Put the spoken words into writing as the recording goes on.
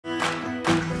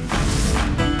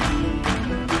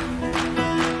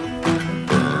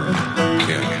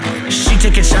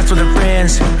shots with her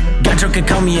friends, got drunk and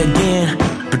called me again.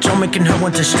 Patron making her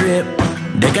want to strip.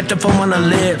 They got the foam on her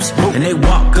lips, and they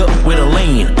walk up with a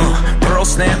lean. Pearl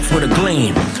snaps with a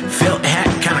gleam. Felt hat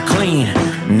kinda clean,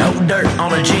 no dirt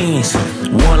on her jeans.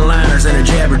 One-liners and a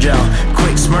jabberjaw,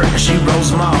 quick smirk and she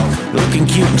rolls them all. Looking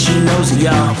cute and she knows it,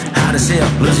 y'all. Hot as hell,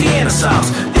 Louisiana sauce.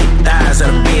 Thick thighs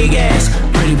and a big ass,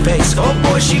 pretty face, oh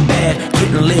boy she bad.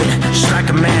 Getting lit, strike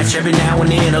a match every now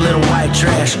and then. A little white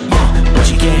trash, but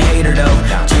you can't hate her though.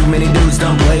 Too many dudes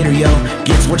done played her, yo.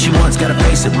 Gets what she wants, gotta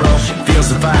face it, bro. Feels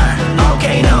the fire,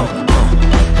 volcano.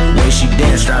 Way she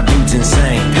dance, drive dudes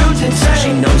insane.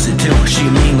 She knows it too, she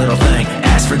a mean little thing.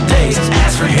 Ask for days,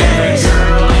 ask for days. Every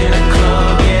girl in the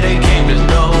club, yeah, they came to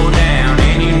throw down.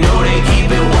 And you know they keep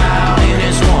it wild in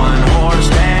this one horse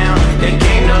town. They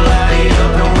came to light it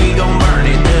up and we gon' burn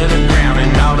it to the ground.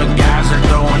 And all the guys are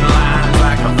throwing lines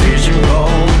like a fishing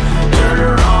pole. Turn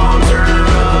her on, turn her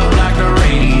up like the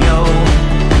radio.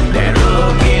 That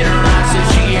hook in her eye says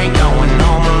she ain't going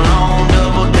home alone.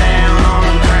 Double down on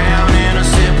the crown and a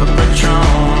sip of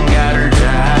Patron. Got her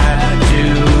tied to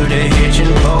the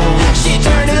hitching pole. She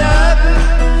turned it up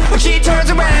when she turns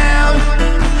around.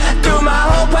 Threw my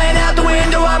whole plan out the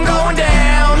window, I'm going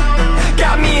down.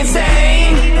 Got me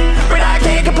insane, but I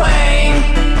can't complain.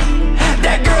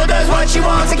 That girl does what she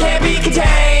wants and can't be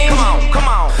contained. Come on, come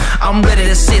on. I'm ready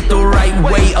to sit the right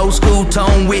way. Old school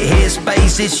tone with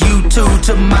headspace. It's YouTube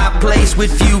to my place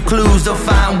with few clues to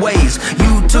find ways.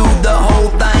 YouTube the whole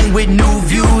thing with new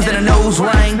views and a nose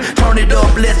ring. Turn it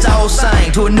up, let's all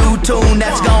sing to a new tune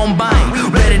that's gon'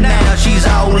 bang. Ready now, she's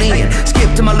all in.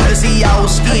 Skip to my Lucy all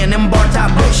skin. Them bar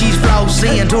top boots, she's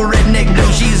flossing. To a redneck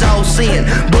dude, she's all sin.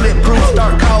 Bulletproof,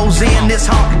 start calls in. This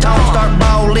honky tonk start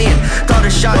ballin'. Thought a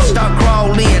shot, start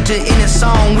crawling. To any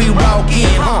song we walk in,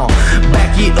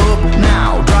 back it up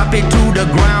now, drop it to the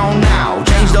ground now.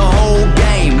 Change the whole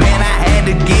game, man, I had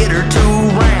to get her 2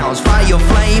 rounds. Fire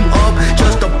flame up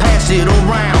just to pass it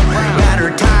around. Got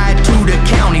her tied to the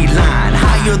county line,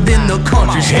 higher than the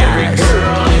country skies. Every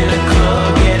girl in the club